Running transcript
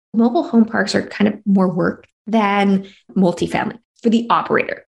Mobile home parks are kind of more work than multifamily. For the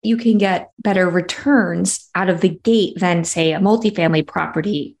operator, you can get better returns out of the gate than, say, a multifamily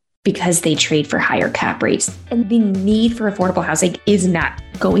property because they trade for higher cap rates. And the need for affordable housing is not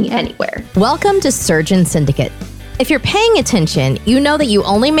going anywhere. Welcome to Surgeon Syndicate. If you're paying attention, you know that you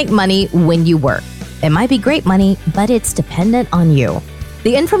only make money when you work. It might be great money, but it's dependent on you.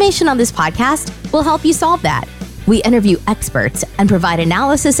 The information on this podcast will help you solve that. We interview experts and provide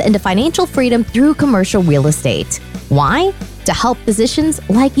analysis into financial freedom through commercial real estate. Why? To help physicians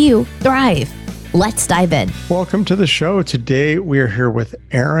like you thrive. Let's dive in. Welcome to the show. Today, we are here with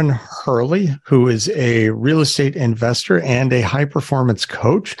Erin Hurley, who is a real estate investor and a high-performance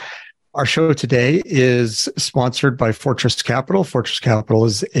coach. Our show today is sponsored by Fortress Capital. Fortress Capital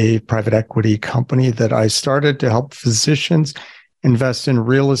is a private equity company that I started to help physicians invest in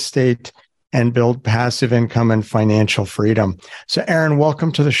real estate and build passive income and financial freedom. So, Erin,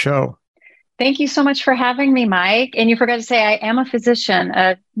 welcome to the show. Thank you so much for having me, Mike. And you forgot to say I am a physician,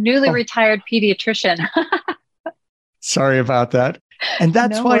 a newly retired pediatrician. Sorry about that. And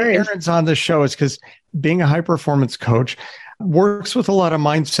that's No why worries. Erin's on the show, is because being a high-performance coach works with a lot of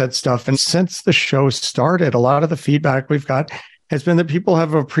mindset stuff. And since the show started, a lot of the feedback we've got has been that people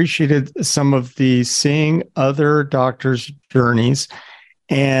have appreciated some of the seeing other doctors' journeys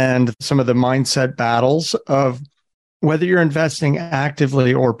and some of the mindset battles of whether you're investing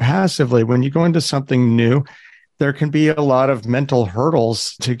actively or passively. When you go into something new, there can be a lot of mental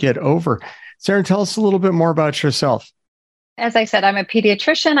hurdles to get over. Sarah, tell us a little bit more about yourself. As I said, I'm a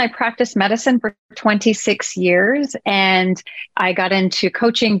pediatrician. I practiced medicine for 26 years, and I got into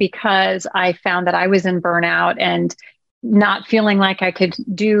coaching because I found that I was in burnout and not feeling like I could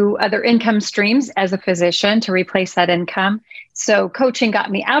do other income streams as a physician to replace that income. So coaching got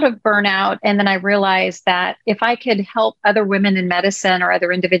me out of burnout. And then I realized that if I could help other women in medicine or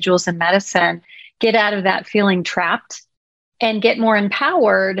other individuals in medicine get out of that feeling trapped and get more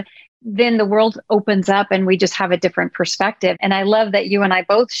empowered, then the world opens up and we just have a different perspective. And I love that you and I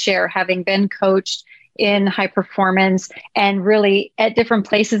both share having been coached in high performance and really at different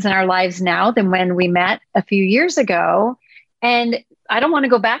places in our lives now than when we met a few years ago. And I don't want to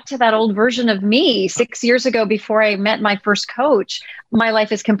go back to that old version of me 6 years ago before I met my first coach. My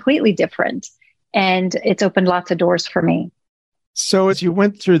life is completely different, and it's opened lots of doors for me. So as you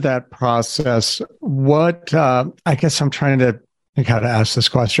went through that process, I guess I'm trying to think how to ask this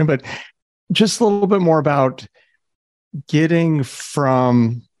question, but just a little bit more about getting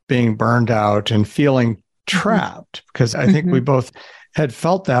from being burned out and feeling trapped, because I think we both had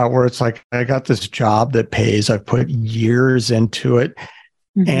felt that, where it's like, I got this job that pays, I've put years into it,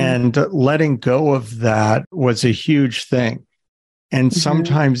 and letting go of that was a huge thing. And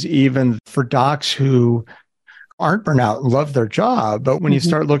sometimes even for docs who aren't burnout and love their job, but when you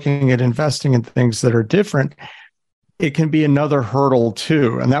start looking at investing in things that are different, it can be another hurdle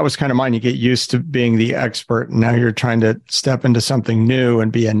too. And that was kind of mine. You get used to being the expert, and now you're trying to step into something new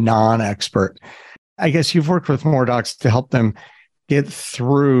and be a non-expert. I guess you've worked with more docs to help them get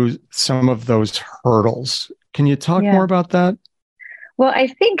through some of those hurdles. Can you talk more about that? Well, I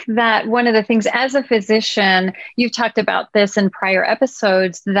think that one of the things as a physician, you've talked about this in prior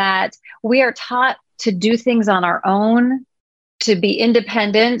episodes, that we are taught to do things on our own, to be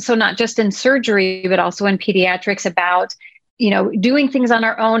independent. So not just in surgery, but also in pediatrics, about, doing things on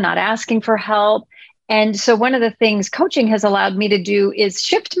our own, not asking for help. And so one of the things coaching has allowed me to do is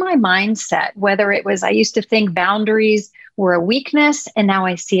shift my mindset, whether it was, I used to think boundaries were a weakness, and now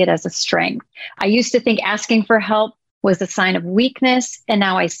I see it as a strength. I used to think asking for help was a sign of weakness, and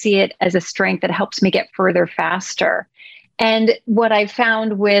now I see it as a strength that helps me get further faster. And what I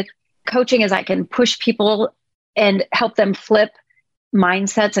found with coaching is I can push people and help them flip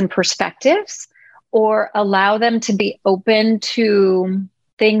mindsets and perspectives, or allow them to be open to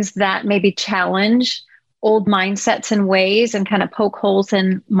things that maybe challenge old mindsets and ways, and kind of poke holes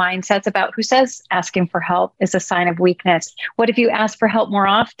in mindsets about who says asking for help is a sign of weakness. What if you ask for help more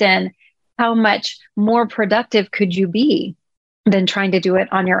often? How much more productive could you be than trying to do it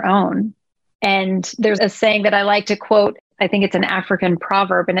on your own? And there's a saying that I like to quote. I think it's an African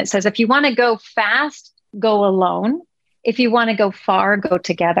proverb, and it says, if you want to go fast, go alone. If you want to go far, go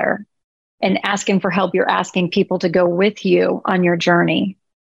together. And asking for help, you're asking people to go with you on your journey.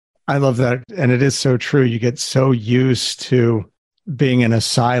 I love that. And it is so true. You get so used to being in a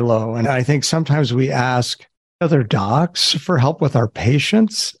silo. And I think sometimes we ask other docs for help with our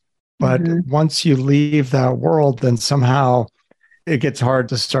patients. But once you leave that world, then somehow it gets hard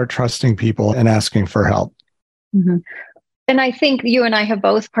to start trusting people and asking for help. And I think you and I have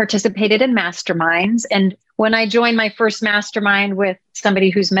both participated in masterminds. And when I joined my first mastermind with somebody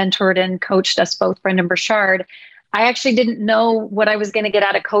who's mentored and coached us both, Brendan Burchard, I actually didn't know what I was going to get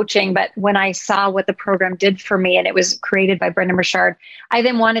out of coaching. But when I saw what the program did for me, and it was created by Brendan Burchard, I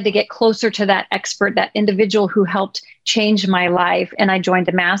then wanted to get closer to that expert, that individual who helped change my life. And I joined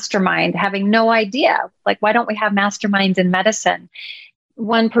a mastermind, having no idea, like, why don't we have masterminds in medicine?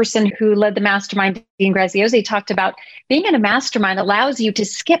 One person who led the mastermind, Dean Graziosi, talked about being in a mastermind allows you to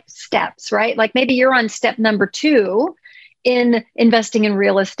skip steps, right? Like maybe you're on step number 2 in investing in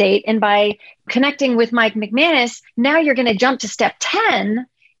real estate. And by connecting with Mike McManus, now you're going to jump to step 10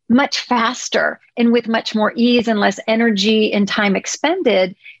 much faster and with much more ease and less energy and time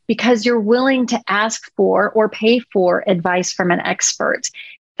expended, because you're willing to ask for or pay for advice from an expert.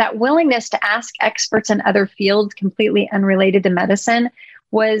 That willingness to ask experts in other fields completely unrelated to medicine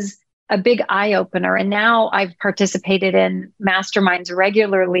was a big eye-opener. And now I've participated in masterminds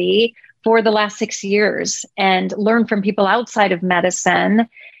regularly for the last 6 years and learned from people outside of medicine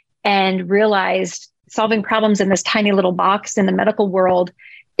and realized solving problems in this tiny little box in the medical world,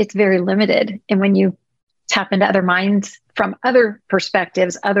 it's very limited. And when you tap into other minds from other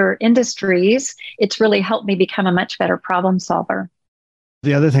perspectives, other industries, it's really helped me become a much better problem solver.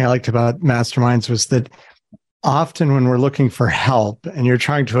 The other thing I liked about masterminds was that often when we're looking for help and you're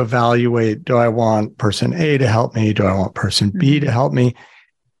trying to evaluate, do I want person A to help me? Do I want person B to help me?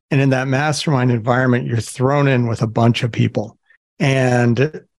 And in that mastermind environment, you're thrown in with a bunch of people,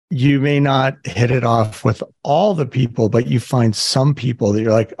 and you may not hit it off with all the people, but you find some people that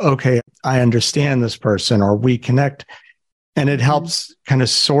you're like, okay, I understand this person, or we connect. And it helps kind of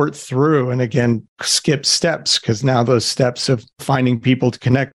sort through and again, skip steps, because now those steps of finding people to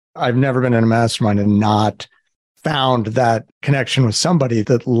connect. I've never been in a mastermind and not found that connection with somebody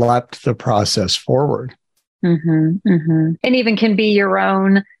that leapt the process forward. And even can be your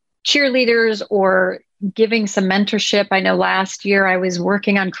own cheerleaders or giving some mentorship. I know last year I was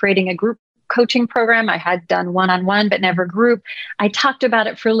working on creating a group coaching program. I had done one-on-one, but never group. I talked about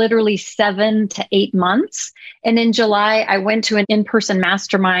it for literally 7 to 8 months. And in July, I went to an in-person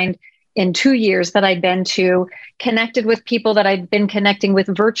mastermind in 2 years that I'd been to, connected with people that I'd been connecting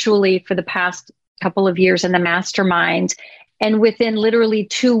with virtually for the past couple of years in the mastermind. And within literally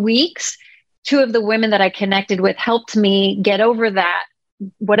 2 weeks, 2 of the women that I connected with helped me get over that,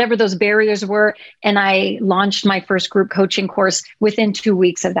 whatever those barriers were. And I launched my first group coaching course within 2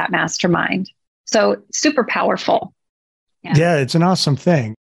 weeks of that mastermind. So super powerful. Yeah, it's an awesome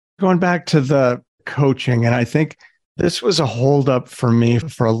thing. Going back to the coaching, and I think this was a holdup for me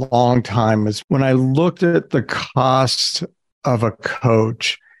for a long time, is when I looked at the cost of a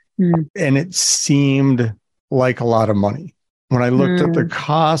coach and it seemed like a lot of money. When I looked at the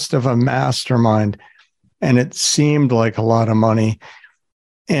cost of a mastermind and it seemed like a lot of money.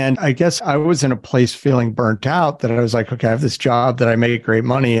 And I guess I was in a place feeling burnt out that I was like, okay, I have this job that I make great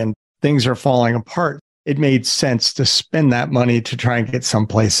money and things are falling apart. It made sense to spend that money to try and get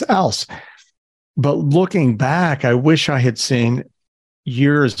someplace else. But looking back, I wish I had seen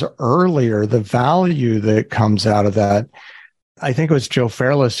years earlier the value that comes out of that. I think it was Joe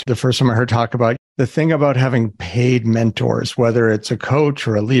Fairless, the first time I heard talk about the thing about having paid mentors, whether it's a coach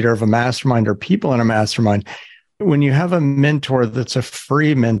or a leader of a mastermind or people in a mastermind. When you have a mentor that's a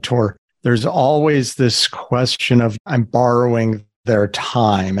free mentor, there's always this question of, I'm borrowing their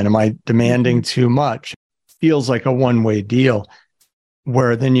time and am I demanding too much? Feels like a one-way deal.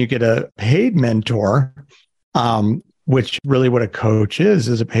 Where then you get a paid mentor, which really what a coach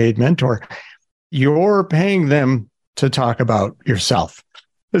is a paid mentor. You're paying them to talk about yourself.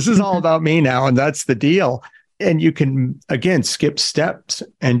 This is all about me now, and that's the deal. And you can, again, skip steps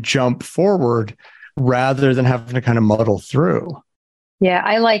and jump forward rather than having to kind of muddle through. Yeah,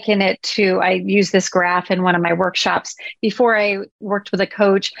 I liken it to, I use this graph in one of my workshops. Before I worked with a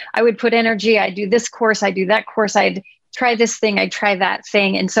coach, I would put energy, I'd do this course, I'd do that course, I'd try this thing, I'd try that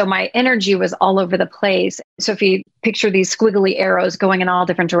thing. And so my energy was all over the place. So if you picture these squiggly arrows going in all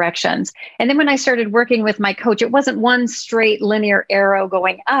different directions. And then when I started working with my coach, it wasn't one straight linear arrow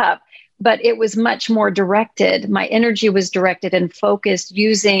going up, but it was much more directed. My energy was directed and focused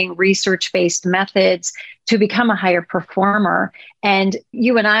using research-based methods to become a higher performer. And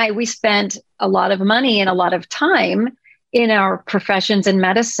you and I, we spent a lot of money and a lot of time in our professions in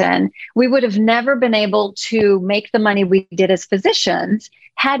medicine. We would have never been able to make the money we did as physicians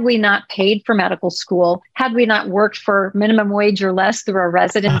had we not paid for medical school, had we not worked for minimum wage or less through our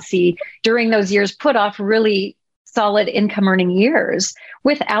residency during those years, put off really solid income earning years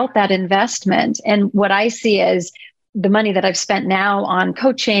without that investment. And what I see as the money that I've spent now on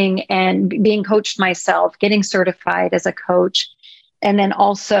coaching and being coached myself, getting certified as a coach, and then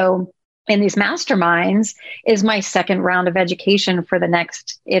also in these masterminds is my second round of education for the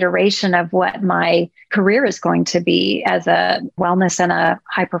next iteration of what my career is going to be as a wellness and a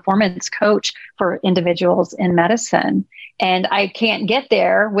high performance coach for individuals in medicine. And I can't get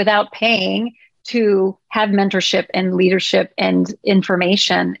there without paying to have mentorship and leadership and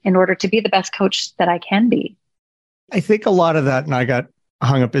information in order to be the best coach that I can be. I think a lot of that, and I got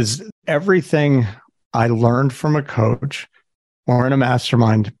hung up, is everything I learned from a coach or in a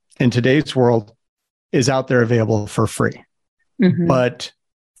mastermind in today's world is out there available for free. Mm-hmm. But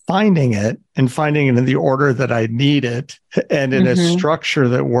finding it in the order that I need it and in a structure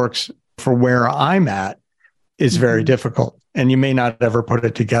that works for where I'm at is very difficult. And you may not ever put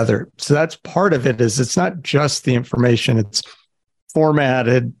it together. So that's part of it, is it's not just the information, it's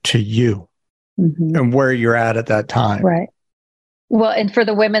formatted to you and where you're at that time. Right. Well, and for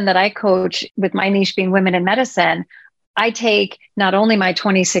the women that I coach, with my niche being women in medicine, I take not only my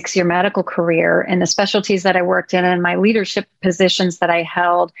 26-year medical career and the specialties that I worked in and my leadership positions that I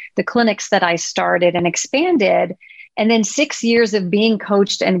held, the clinics that I started and expanded, and then 6 years of being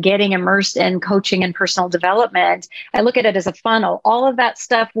coached and getting immersed in coaching and personal development. I look at it as a funnel. All of that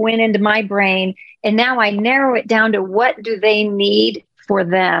stuff went into my brain, and now I narrow it down to what do they need for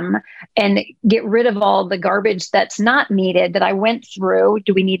them and get rid of all the garbage that's not needed that I went through.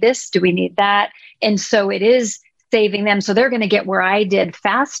 Do we need this? Do we need that? And so it is saving them. So they're going to get where I did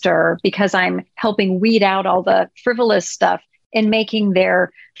faster because I'm helping weed out all the frivolous stuff and making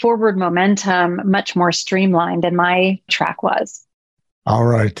their forward momentum much more streamlined than my track was. All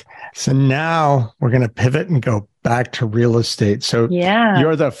right. So now we're going to pivot and go back to real estate. So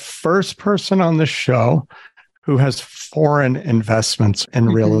you're the first person on the show who has foreign investments in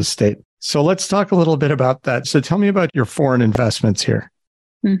real estate. So let's talk a little bit about that. So tell me about your foreign investments here.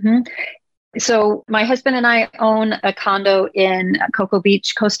 So my husband and I own a condo in Cocoa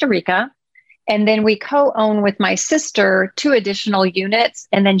Beach, Costa Rica. And then we co-own with my sister 2 additional units.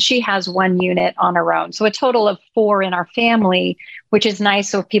 And then she has 1 unit on her own. So a total of 4 in our family, which is nice.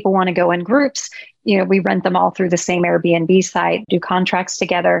 So if people want to go in groups, we rent them all through the same Airbnb site, do contracts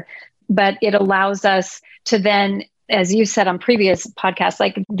together. But it allows us to then, as you said on previous podcasts,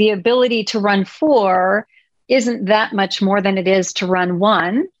 like the ability to run 4 isn't that much more than it is to run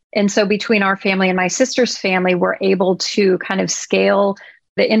 1. And so between our family and my sister's family, we're able to kind of scale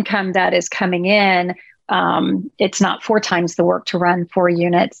the income that is coming in. It's not 4 times the work to run 4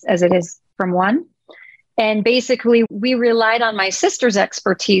 units as it is from 1. And basically, we relied on my sister's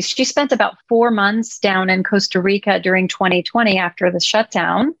expertise. She spent about 4 months down in Costa Rica during 2020 after the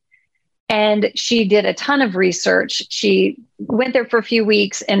shutdown. And she did a ton of research. She went there for a few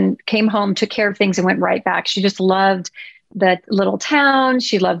weeks and came home, took care of things, and went right back. She just loved the little town.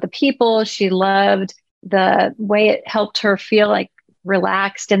 She loved the people. She loved the way it helped her feel like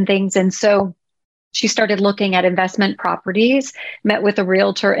relaxed and things. And so she started looking at investment properties, met with a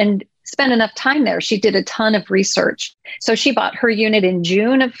realtor, and spent enough time there. She did a ton of research. So she bought her unit in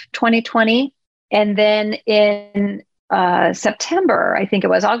June of 2020. And then in September, I think it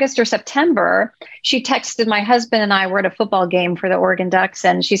was August or September, she texted my husband and I were at a football game for the Oregon Ducks.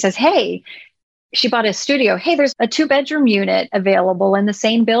 And she says, hey, she bought a studio. Hey, there's a 2-bedroom unit available in the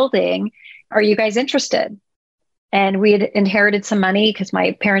same building. Are you guys interested? And we had inherited some money because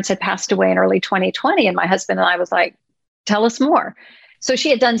my parents had passed away in early 2020. And my husband and I was like, tell us more. So she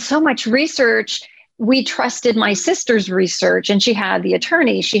had done so much research. We trusted my sister's research, and she had the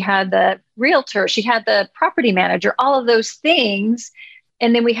attorney, she had the realtor, she had the property manager, all of those things.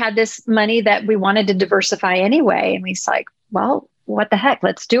 And then we had this money that we wanted to diversify anyway. And we was like, well, what the heck,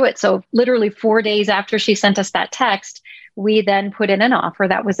 let's do it. So literally 4 days after she sent us that text, we then put in an offer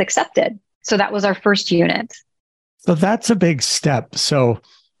that was accepted. So that was our first unit. So that's a big step. So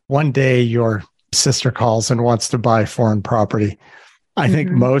one day your sister calls and wants to buy foreign property. I think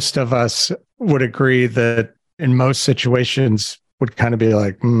most of us would agree that in most situations would kind of be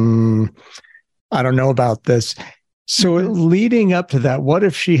like, I don't know about this. So leading up to that, what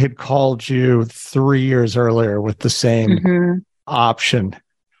if she had called you 3 years earlier with the same option?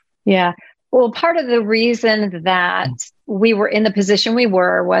 Yeah. Well, part of the reason that we were in the position we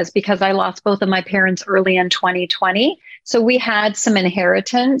were was because I lost both of my parents early in 2020. So we had some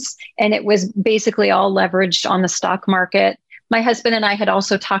inheritance, and it was basically all leveraged on the stock market. My husband and I had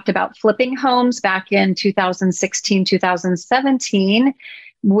also talked about flipping homes back in 2016, 2017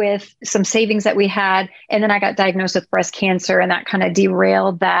 with some savings that we had. And then I got diagnosed with breast cancer, and that kind of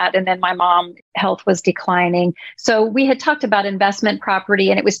derailed that. And then my mom's health was declining. So we had talked about investment property,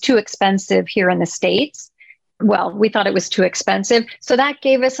 and it was too expensive here in the States well, we thought it was too expensive. So that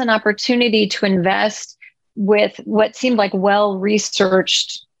gave us an opportunity to invest with what seemed like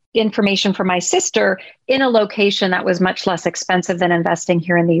well-researched information from my sister in a location that was much less expensive than investing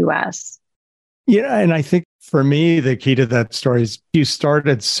here in the US. Yeah. And I think for me, the key to that story is you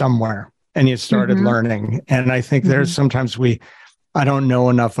started somewhere and you started learning. And I think there's sometimes I don't know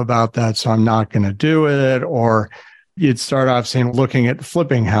enough about that, so I'm not going to do it. Or you'd start off saying, looking at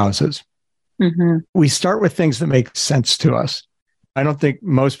flipping houses. We start with things that make sense to us. I don't think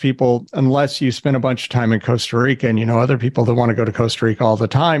most people, unless you spend a bunch of time in Costa Rica and you know other people that want to go to Costa Rica all the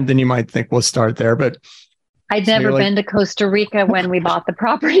time, then you might think we'll start there. But I'd never been to Costa Rica when we bought the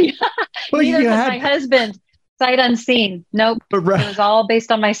property. Well, Neither was my husband. Sight unseen. Nope. It was all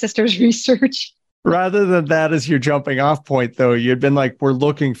based on my sister's research. Rather than that as your jumping off point, though, you'd been like, we're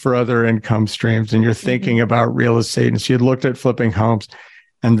looking for other income streams and you're thinking about real estate. And so you'd looked at flipping homes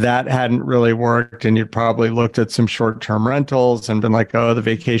and that hadn't really worked. And you'd probably looked at some short-term rentals and been like, oh, the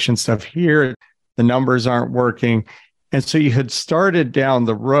vacation stuff here, the numbers aren't working. And so you had started down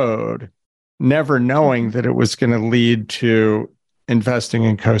the road, never knowing that it was going to lead to investing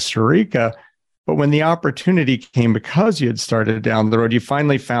in Costa Rica. But when the opportunity came because you had started down the road, you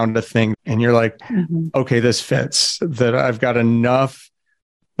finally found a thing and you're like, okay, this fits, that I've got enough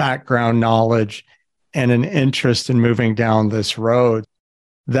background knowledge and an interest in moving down this road.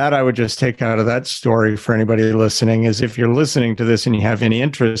 That I would just take out of that story for anybody listening is if you're listening to this and you have any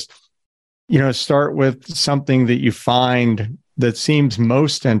interest, start with something that you find that seems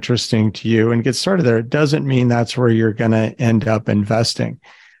most interesting to you and get started there. It doesn't mean that's where you're going to end up investing.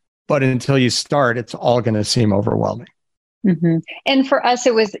 But until you start, it's all going to seem overwhelming. And for us,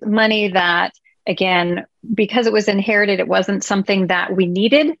 it was money that, again, because it was inherited, it wasn't something that we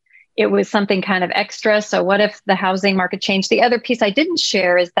needed. It was something kind of extra. So what if the housing market changed? The other piece I didn't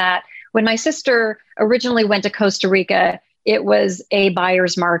share is that when my sister originally went to Costa Rica, it was a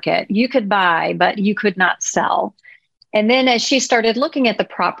buyer's market. You could buy, but you could not sell. And then as she started looking at the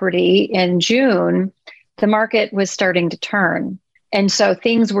property in June, the market was starting to turn. And so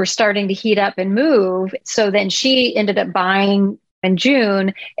things were starting to heat up and move. So then she ended up buying in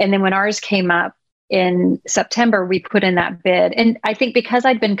June. And then when ours came up in September, we put in that bid. And I think because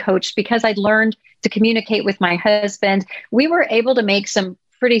I'd been coached, because I'd learned to communicate with my husband, we were able to make some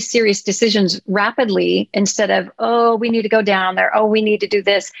pretty serious decisions rapidly instead of, oh, we need to go down there. Oh, we need to do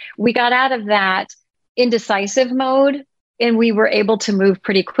this. We got out of that indecisive mode. And we were able to move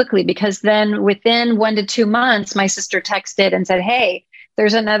pretty quickly because then within 1 to 2 months, my sister texted and said, hey,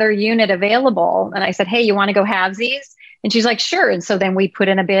 there's another unit available. And I said, hey, you want to go halvesies? And she's like, sure. And so then we put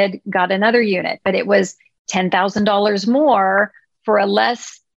in a bid, got another unit, but it was $10,000 more for a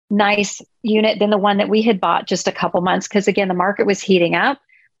less nice unit than the one that we had bought just a couple months. Because again, the market was heating up.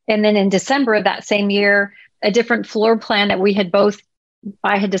 And then in December of that same year, a different floor plan that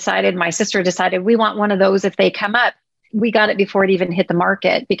I had decided, my sister decided we want one of those if they come up. We got it before it even hit the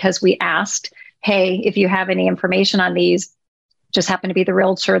market because we asked, hey, if you have any information on these, just happened to be the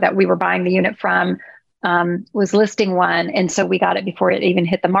realtor that we were buying the unit from was listing one. And so we got it before it even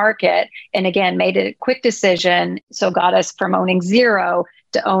hit the market. And again, made a quick decision. So got us from owning 0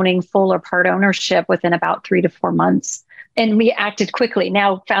 to owning full or part ownership within about 3 to 4 months. And we acted quickly.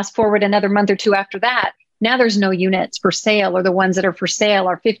 Now, fast forward another month or two after that, now there's no units for sale, or the ones that are for sale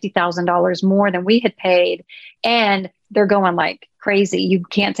are $50,000 more than we had paid. And they're going like crazy. You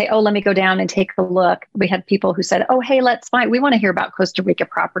can't say, oh, let me go down and take a look. We had people who said, oh, hey, let's buy. We want to hear about Costa Rica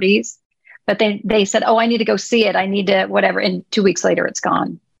properties. But they said, oh, I need to go see it. I need to whatever. And 2 weeks later, it's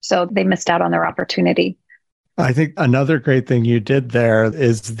gone. So they missed out on their opportunity. I think another great thing you did there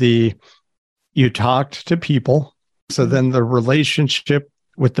is you talked to people. So then the relationship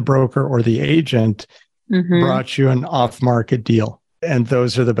with the broker or the agent brought you an off-market deal. And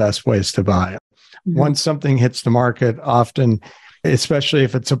those are the best ways to buy. Once something hits the market, often, especially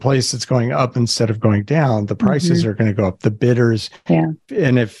if it's a place that's going up instead of going down, the prices are going to go up, the bidders. Yeah.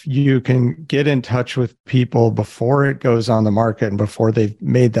 And if you can get in touch with people before it goes on the market and before they've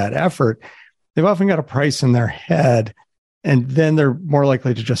made that effort, they've often got a price in their head. And then they're more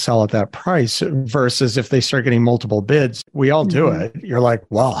likely to just sell at that price versus if they start getting multiple bids. We all do it. You're like,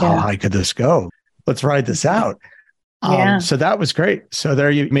 wow, how high could this go? Let's ride this out. So that was great. So there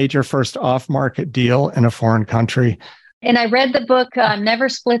you made your first off-market deal in a foreign country. And I read the book, Never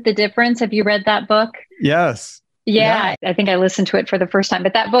Split the Difference. Have you read that book? Yes. Yeah, I think I listened to it for the first time.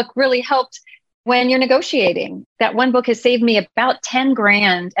 But that book really helped when you're negotiating. That one book has saved me about 10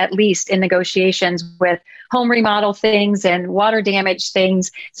 grand at least in negotiations with home remodel things and water damage things.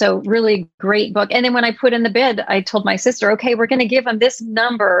 So really great book. And then when I put in the bid, I told my sister, okay, we're going to give them this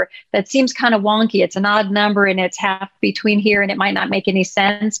number that seems kind of wonky. It's an odd number and it's half between here and it might not make any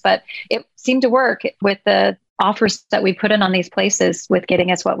sense, but it seemed to work with the offers that we put in on these places with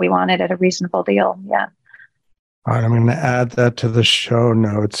getting us what we wanted at a reasonable deal. Yeah. All right, I'm going to add that to the show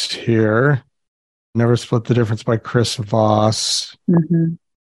notes here. Never Split the Difference by Chris Voss. Mm-hmm.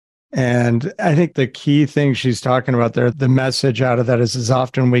 And I think the key thing she's talking about there, the message out of that is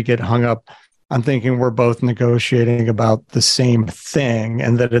often we get hung up on thinking we're both negotiating about the same thing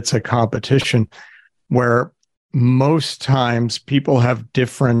and that it's a competition, where most times people have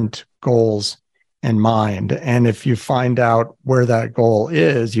different goals in mind. And if you find out where that goal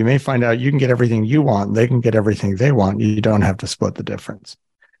is, you may find out you can get everything you want. They can get everything they want. You don't have to split the difference.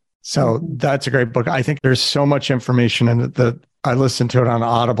 So that's a great book. I think there's so much information in it that I listened to it on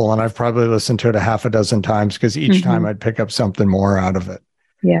Audible, and I've probably listened to it a half a dozen times because each time I'd pick up something more out of it.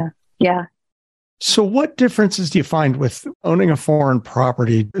 Yeah. Yeah. So what differences do you find with owning a foreign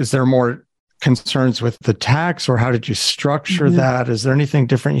property? Is there more concerns with the tax, or how did you structure that? Is there anything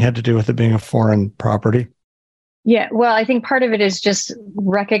different you had to do with it being a foreign property? Yeah, well, I think part of it is just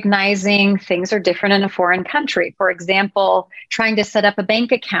recognizing things are different in a foreign country. For example, trying to set up a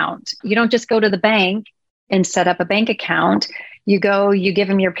bank account. You don't just go to the bank and set up a bank account. You go, you give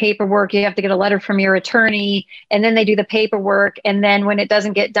them your paperwork, you have to get a letter from your attorney, and then they do the paperwork. And then when it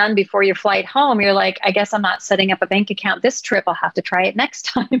doesn't get done before your flight home, you're like, I guess I'm not setting up a bank account this trip. I'll have to try it next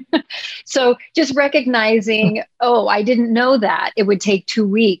time. So just recognizing, oh, I didn't know that it would take 2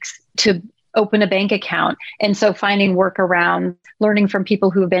 weeks to open a bank account. And so finding workarounds, learning from people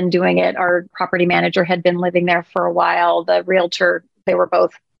who've been doing it. Our property manager had been living there for a while. The realtor, they were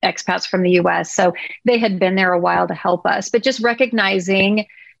both expats from the US. So they had been there a while to help us. But just recognizing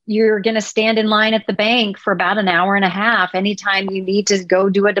you're going to stand in line at the bank for about an hour and a half anytime you need to go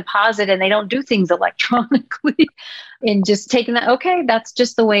do a deposit, and they don't do things electronically. And just taking that, okay, that's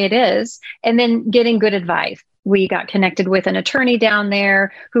just the way it is. And then getting good advice. We got connected with an attorney down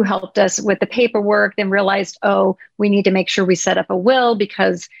there who helped us with the paperwork, then realized, oh, we need to make sure we set up a will,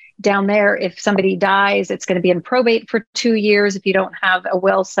 because down there, if somebody dies, it's going to be in probate for 2 years if you don't have a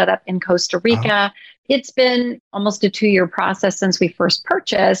will set up in Costa Rica. It's been almost a 2-year process since we first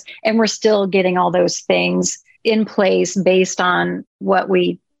purchased, and we're still getting all those things in place based on what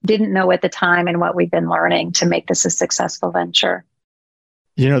we didn't know at the time and what we've been learning to make this a successful venture.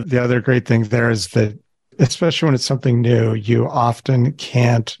 You know, the other great thing there is that, especially when it's something new, you often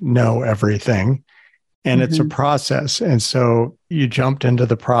can't know everything. And it's a process. And so you jumped into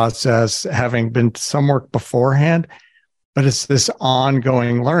the process having been some work beforehand, but it's this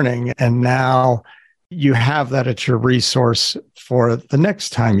ongoing learning. And now you have that at your resource for the next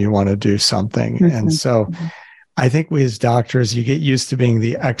time you want to do something. And so I think we as doctors, you get used to being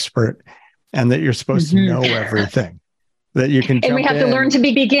the expert and that you're supposed to know everything. That you can and we have to learn to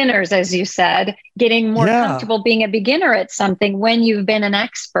be beginners, as you said, getting more comfortable being a beginner at something when you've been an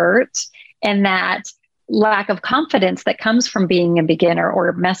expert, and that lack of confidence that comes from being a beginner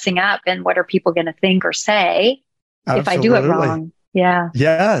or messing up. And what are people going to think or say if I do it wrong? Yeah.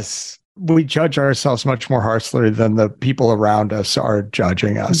 Yes. We judge ourselves much more harshly than the people around us are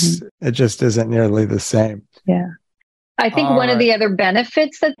judging us. It just isn't nearly the same. Yeah. I think one of the other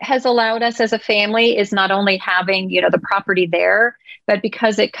benefits that has allowed us as a family is not only having, the property there, but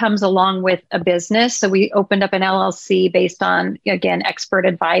because it comes along with a business. So we opened up an LLC based on, again, expert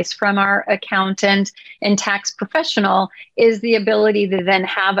advice from our accountant and tax professional, is the ability to then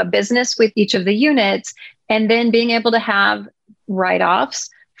have a business with each of the units, and then being able to have write-offs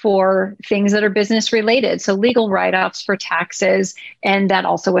for things that are business related. So legal write-offs for taxes, and that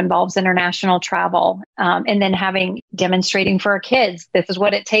also involves international travel. And then demonstrating for our kids, this is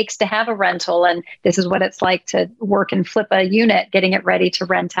what it takes to have a rental, and this is what it's like to work and flip a unit, getting it ready to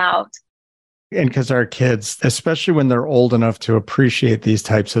rent out. And because our kids, especially when they're old enough to appreciate these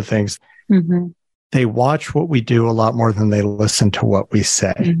types of things, they watch what we do a lot more than they listen to what we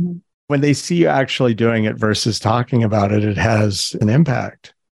say. When they see you actually doing it versus talking about it, it has an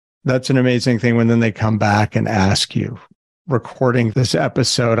impact. That's an amazing thing when then they come back and ask you. Recording this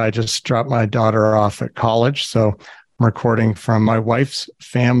episode, I just dropped my daughter off at college. So I'm recording from my wife's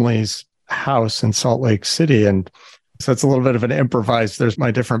family's house in Salt Lake City. And so it's a little bit of an improvised, there's my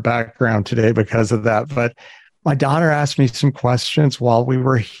different background today because of that. But my daughter asked me some questions while we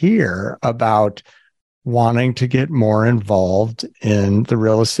were here about wanting to get more involved in the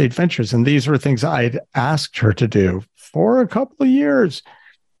real estate ventures. And these were things I'd asked her to do for a couple of years.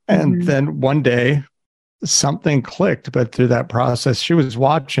 And then one day, something clicked, but through that process, she was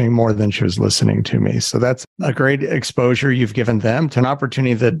watching more than she was listening to me. So that's a great exposure you've given them to an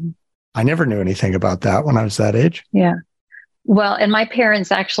opportunity that I never knew anything about that when I was that age. Yeah. Well, and my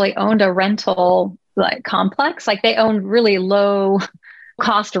parents actually owned a rental complex. Like they owned really low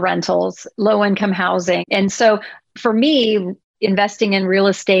cost rentals, low income housing. And so for me, investing in real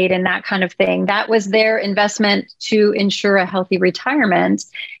estate and that kind of thing, that was their investment to ensure a healthy retirement.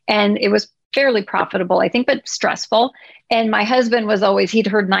 And it was fairly profitable, I think, but stressful. And my husband was always, he'd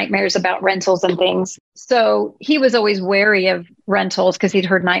heard nightmares about rentals and things. So he was always wary of rentals because he'd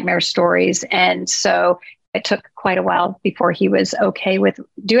heard nightmare stories. And so it took quite a while before he was okay with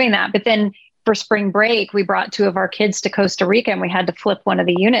doing that. But then for spring break, we brought 2 of our kids to Costa Rica and we had to flip one of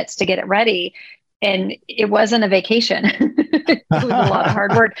the units to get it ready. And it wasn't a vacation. It was a lot of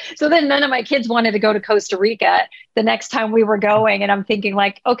hard work. So then none of my kids wanted to go to Costa Rica the next time we were going. And I'm thinking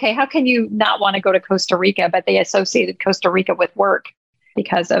like, okay, how can you not want to go to Costa Rica? But they associated Costa Rica with work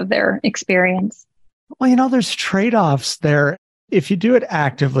because of their experience. Well, there's trade-offs there. If you do it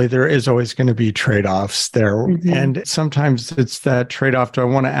actively, there is always going to be trade-offs there. And sometimes it's that trade-off. Do I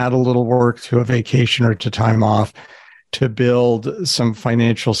want to add a little work to a vacation or to time off to build some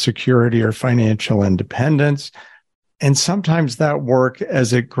financial security or financial independence? And sometimes that work,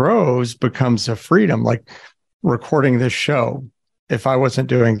 as it grows, becomes a freedom, like recording this show. If I wasn't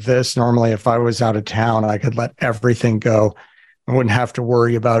doing this, normally if I was out of town, I could let everything go. I wouldn't have to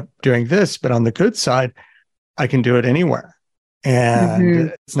worry about doing this. But on the good side, I can do it anywhere.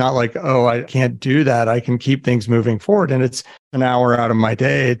 And it's not like, oh, I can't do that. I can keep things moving forward. And it's an hour out of my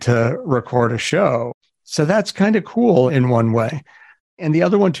day to record a show. So that's kind of cool in one way. And the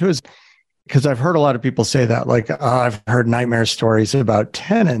other one too is because I've heard a lot of people say that, like, I've heard nightmare stories about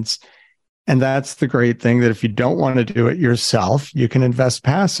tenants. And that's the great thing, that if you don't want to do it yourself, you can invest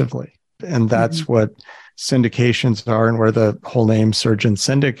passively. And that's what syndications are, and where the whole name Surgeon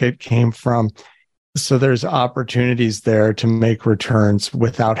Syndicate came from. So there's opportunities there to make returns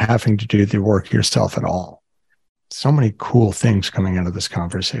without having to do the work yourself at all. So many cool things coming out of this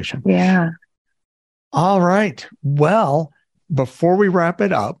conversation. Yeah. All right. Well, before we wrap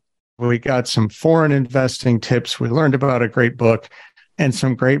it up, we got some foreign investing tips. We learned about a great book and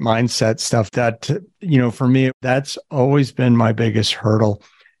some great mindset stuff that, for me, that's always been my biggest hurdle,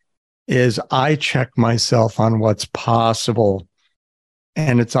 is I check myself on what's possible.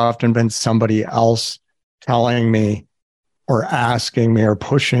 And it's often been somebody else telling me or asking me or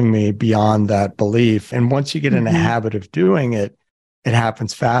pushing me beyond that belief. And once you get in a habit of doing it, it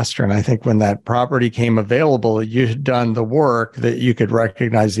happens faster. And I think when that property came available, you had done the work that you could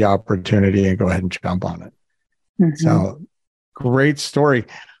recognize the opportunity and go ahead and jump on it. So great story.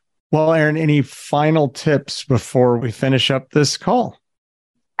 Well, Erin, any final tips before we finish up this call?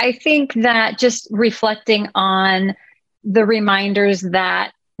 I think that just reflecting on the reminders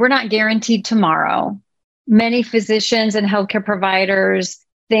that we're not guaranteed tomorrow. Many physicians and healthcare providers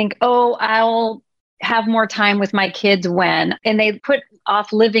think, oh, I'll have more time with my kids when, and they put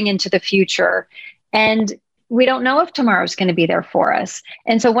off living into the future. And we don't know if tomorrow's going to be there for us.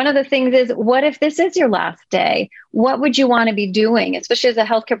 And so one of the things is, what if this is your last day? What would you want to be doing? Especially as a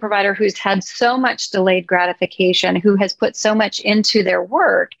healthcare provider who's had so much delayed gratification, who has put so much into their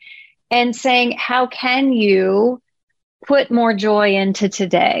work, and saying, how can you put more joy into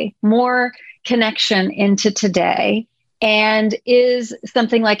today, more connection into today? And is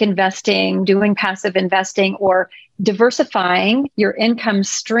something like investing, doing passive investing, or diversifying your income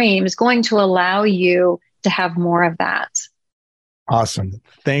streams going to allow you to have more of that? Awesome.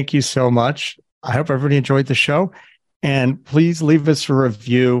 Thank you so much. I hope everybody enjoyed the show. And please leave us a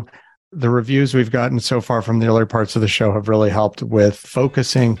review. The reviews we've gotten so far from the earlier parts of the show have really helped with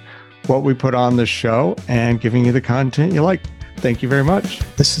focusing what we put on the show and giving you the content you like. Thank you very much.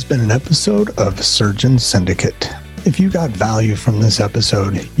 This has been an episode of Surgeon Syndicate. If you got value from this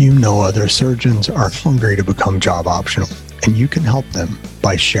episode, you know other surgeons are hungry to become job optional, and you can help them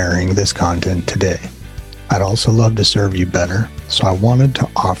by sharing this content today. I'd also love to serve you better, so I wanted to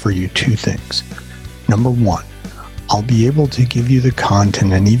offer you 2 things. Number 1, I'll be able to give you the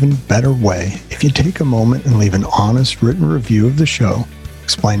content in an even better way if you take a moment and leave an honest written review of the show,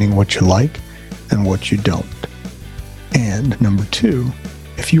 explaining what you like and what you don't. And number 2,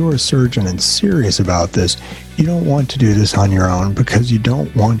 if you are a surgeon and serious about this, you don't want to do this on your own because you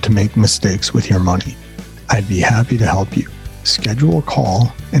don't want to make mistakes with your money. I'd be happy to help you. Schedule a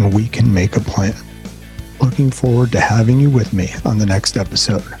call and we can make a plan. Looking forward to having you with me on the next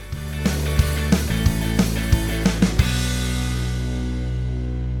episode.